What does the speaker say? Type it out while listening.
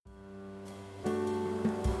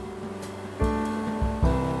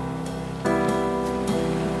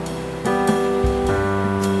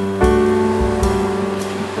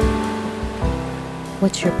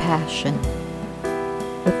What's your passion?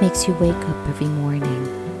 What makes you wake up every morning?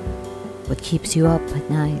 What keeps you up at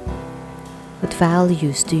night? What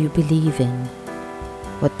values do you believe in?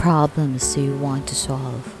 What problems do you want to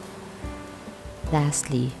solve?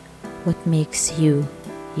 Lastly, what makes you,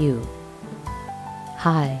 you?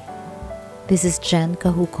 Hi, this is Jen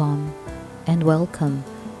Kahukom, and welcome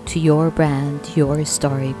to Your Brand, Your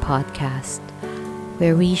Story podcast,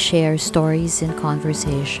 where we share stories and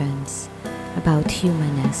conversations about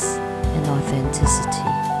humanness and authenticity.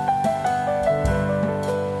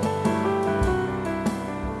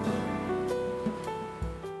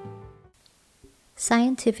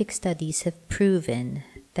 Scientific studies have proven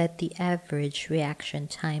that the average reaction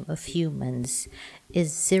time of humans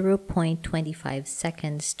is 0.25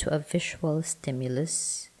 seconds to a visual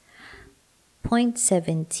stimulus,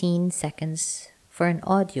 0.17 seconds for an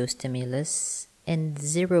audio stimulus, and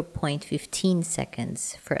 0.15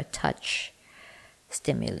 seconds for a touch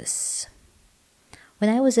stimulus. When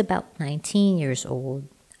I was about 19 years old,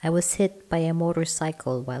 I was hit by a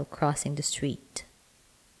motorcycle while crossing the street.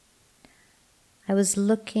 I was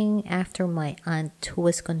looking after my aunt who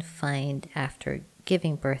was confined after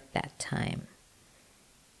giving birth that time.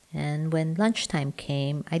 And when lunchtime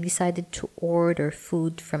came, I decided to order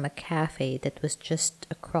food from a cafe that was just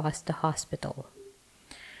across the hospital.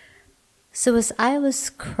 So as I was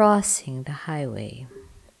crossing the highway,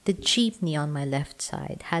 the jeepney on my left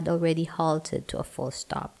side had already halted to a full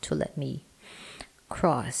stop to let me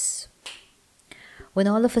cross. When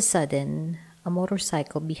all of a sudden, a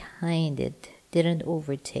motorcycle behind it didn't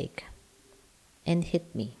overtake and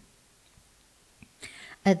hit me.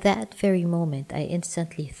 At that very moment, I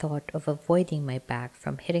instantly thought of avoiding my back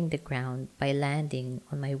from hitting the ground by landing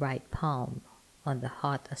on my right palm on the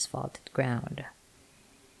hot asphalted ground.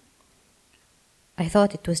 I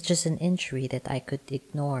thought it was just an injury that I could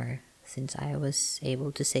ignore since I was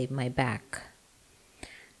able to save my back.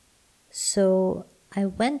 So I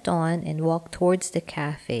went on and walked towards the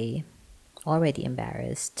cafe, already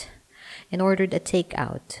embarrassed, and ordered a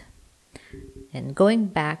takeout. And going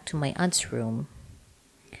back to my aunt's room,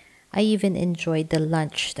 I even enjoyed the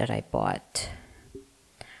lunch that I bought.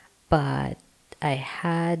 But I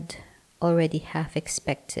had already half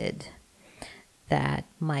expected that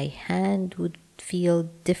my hand would feel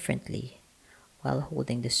differently while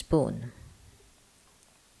holding the spoon.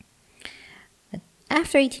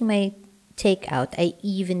 After eating my takeout, I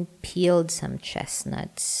even peeled some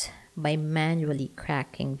chestnuts by manually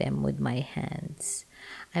cracking them with my hands.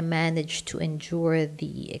 I managed to endure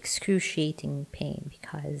the excruciating pain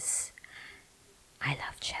because I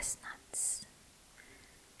love chestnuts.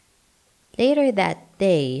 Later that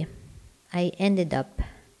day, I ended up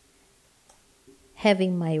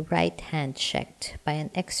having my right hand checked by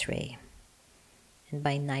an x-ray. And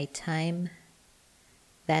by nighttime,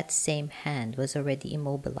 that same hand was already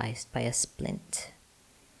immobilized by a splint.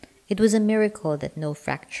 It was a miracle that no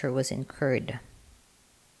fracture was incurred.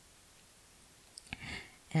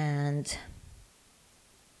 And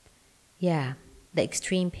the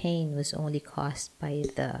extreme pain was only caused by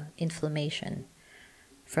the inflammation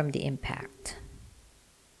from the impact.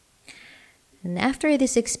 And after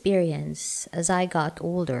this experience, as I got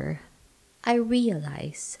older, I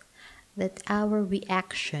realized that our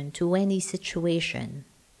reaction to any situation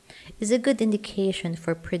is a good indication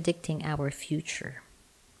for predicting our future.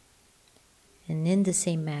 And in the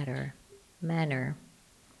same manner,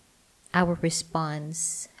 our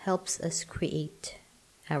response helps us create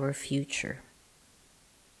our future.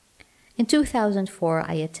 In 2004,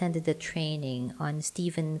 I attended a training on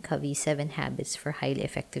Stephen Covey's 7 Habits for Highly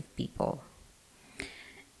Effective People.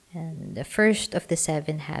 And the first of the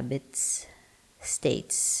 7 habits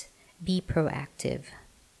states, be proactive.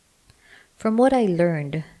 From what I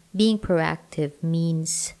learned, being proactive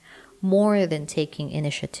means more than taking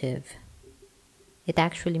initiative. It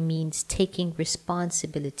actually means taking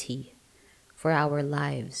responsibility for our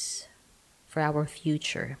lives, for our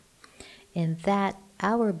future, and that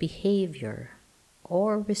our behavior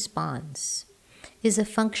or response is a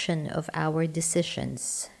function of our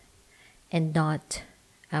decisions and not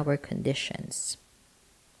our conditions.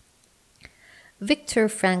 Viktor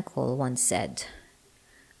Frankl once said,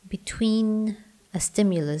 between a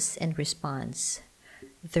stimulus and response,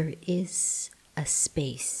 there is a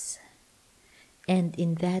space. And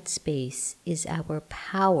in that space is our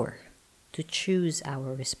power to choose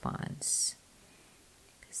our response.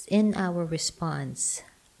 Because in our response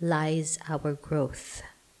lies our growth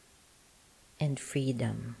and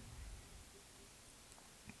freedom.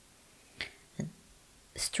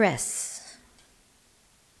 Stress.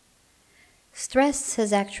 Stress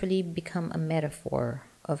has actually become a metaphor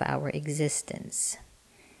of our existence.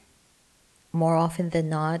 More often than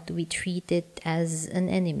not, we treat it as an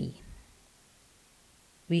enemy.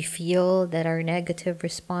 We feel that our negative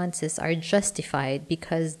responses are justified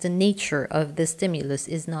because the nature of the stimulus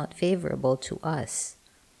is not favorable to us.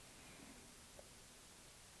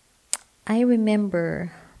 I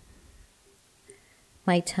remember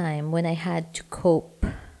my time when I had to cope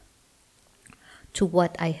to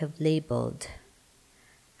what I have labeled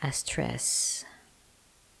as stress.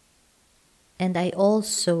 And I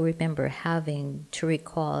also remember having to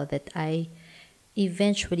recall that I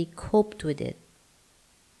eventually coped with it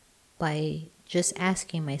by just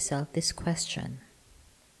asking myself this question.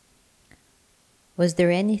 Was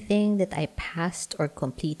there anything that I passed or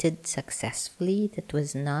completed successfully that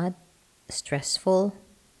was not stressful?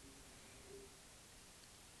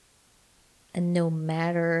 And no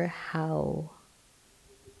matter how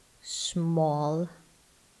small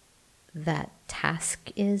that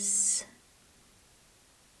task is,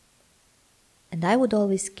 and I would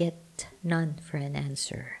always get none for an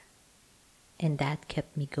answer. And that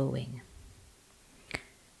kept me going.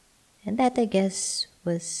 And that, I guess,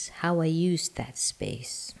 was how I used that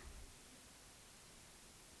space.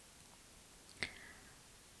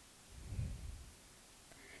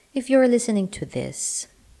 If you're listening to this,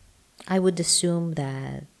 I would assume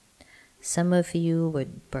that some of you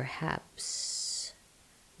would perhaps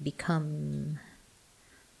become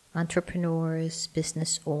entrepreneurs,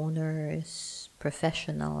 business owners,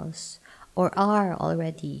 professionals, or are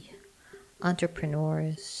already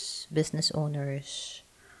entrepreneurs, business owners,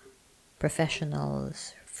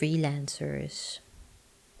 professionals, freelancers.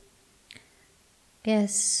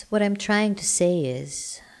 Yes, what I'm trying to say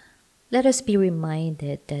is, let us be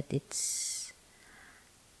reminded that it's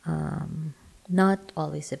not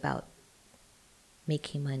always about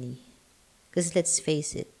making money. Because let's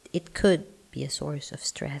face it, it could be a source of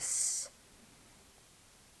stress.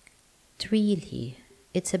 Really,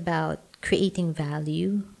 it's about creating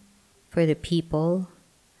value for the people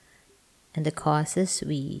and the causes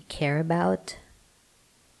we care about.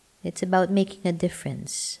 It's about making a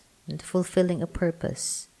difference and fulfilling a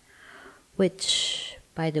purpose, which,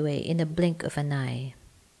 by the way, in a blink of an eye,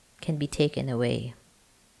 can be taken away.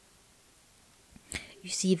 You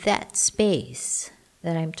see, that space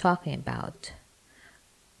that I'm talking about,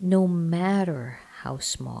 no matter how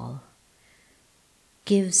small,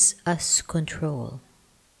 gives us control.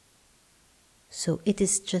 So it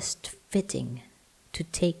is just fitting to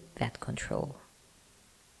take that control.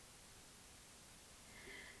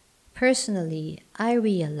 Personally, I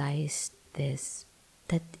realized this,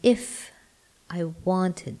 that if I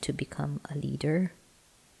wanted to become a leader,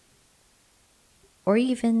 or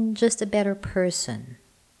even just a better person,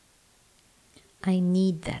 I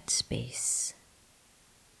need that space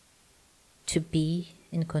to be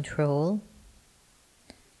in control,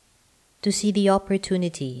 to see the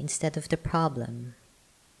opportunity instead of the problem,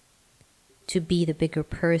 to be the bigger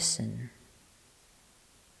person,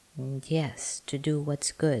 and yes, to do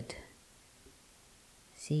what's good.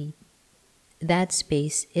 See, that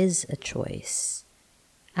space is a choice,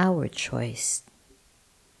 our choice,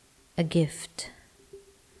 a gift,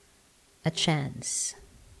 a chance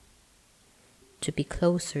to be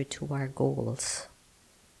closer to our goals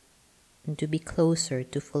and to be closer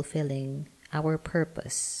to fulfilling our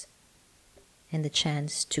purpose and the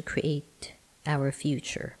chance to create our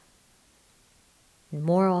future. And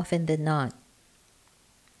more often than not,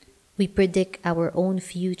 we predict our own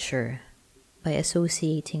future by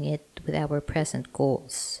associating it with our present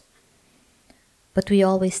goals. But we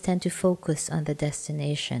always tend to focus on the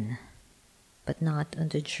destination, but not on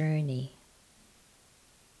the journey.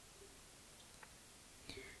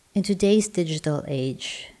 In today's digital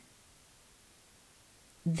age,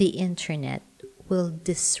 the internet will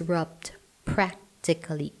disrupt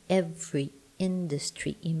practically every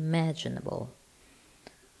industry imaginable,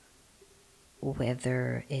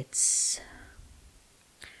 whether it's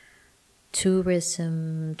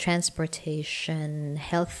tourism, transportation,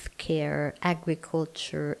 healthcare,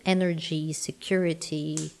 agriculture, energy,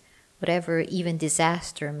 security, whatever, even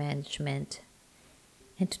disaster management.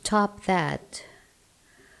 And to top that,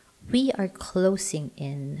 we are closing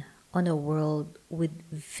in on a world with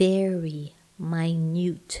very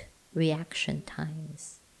minute reaction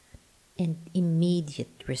times and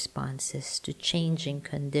immediate responses to changing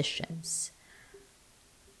conditions.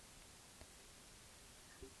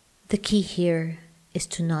 The key here is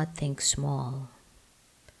to not think small,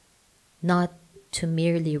 not to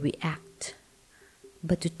merely react,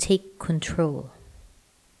 but to take control.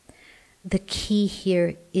 The key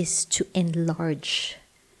here is to enlarge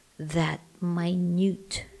that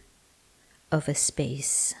minute of a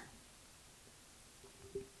space.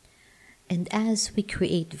 And as we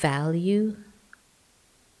create value,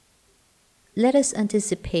 let us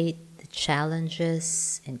anticipate the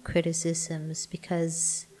challenges and criticisms,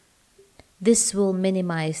 because this will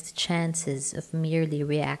minimize the chances of merely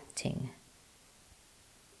reacting.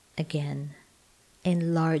 Again,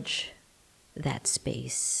 enlarge that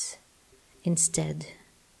space. Instead,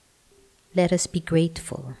 let us be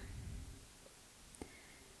grateful.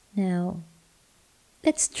 Now,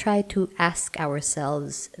 let's try to ask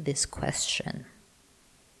ourselves this question.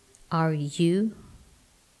 Are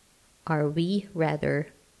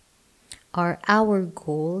our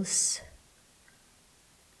goals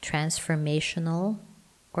transformational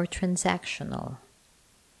or transactional?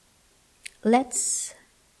 Let's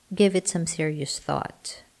give it some serious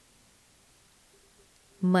thought.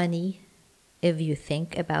 Money, if you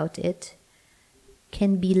think about it,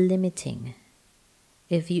 can be limiting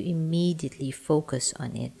if you immediately focus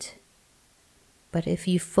on it. But if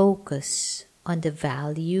you focus on the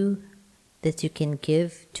value that you can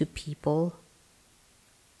give to people,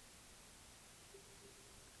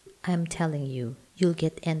 I'm telling you, you'll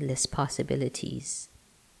get endless possibilities.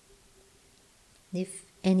 If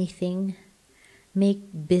anything,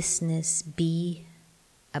 make business be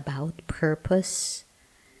about purpose.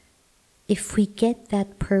 If we get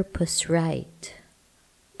that purpose right,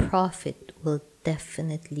 profit will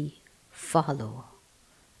definitely follow.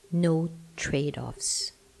 No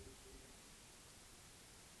trade-offs.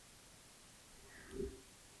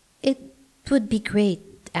 It would be great,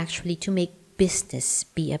 actually, to make business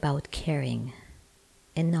be about caring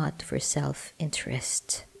and not for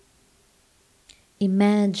self-interest.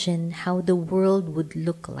 Imagine how the world would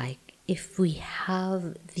look like if we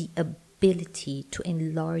have the ability to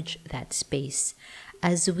enlarge that space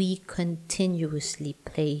as we continuously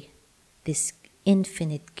play this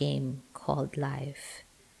infinite game called life.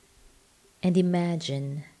 And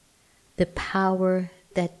imagine the power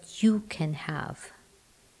that you can have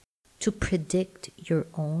to predict your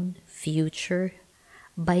own future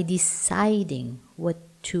by deciding what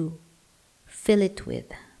to fill it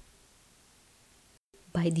with,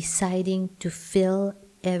 by deciding to fill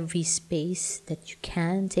every space that you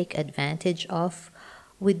can take advantage of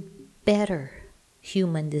with better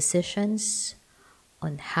human decisions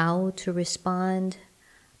on how to respond,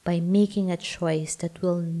 by making a choice that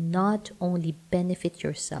will not only benefit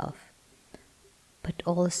yourself, but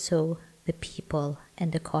also the people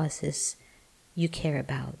and the causes you care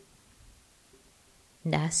about.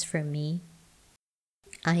 And as for me,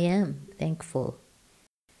 I am thankful,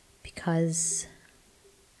 because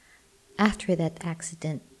after that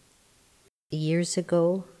accident years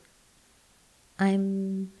ago,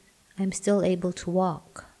 I'm still able to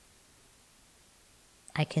walk.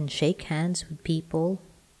 I can shake hands with people.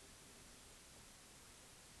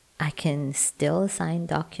 I can still sign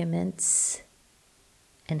documents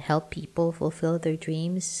and help people fulfill their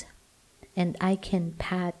dreams. And I can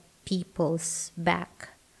pat people's back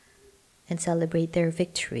and celebrate their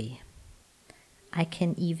victory. I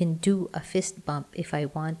can even do a fist bump if I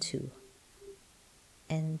want to.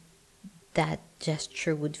 And that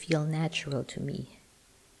gesture would feel natural to me.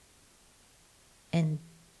 And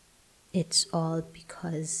it's all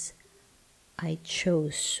because I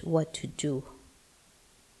chose what to do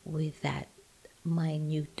with that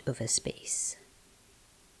minute of a space.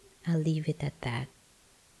 I'll leave it at that.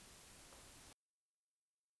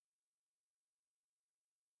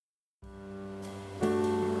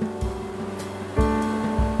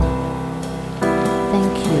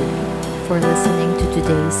 Thank you for listening to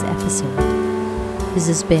today's episode. This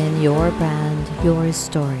has been your brand, your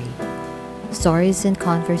story. Stories and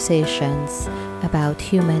conversations about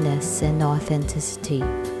humanness and authenticity.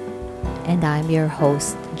 And I'm your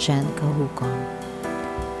host, Jen Kahukong.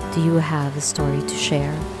 Do you have a story to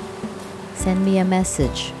share? Send me a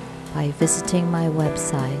message by visiting my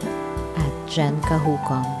website at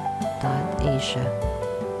jenkahukong.asia.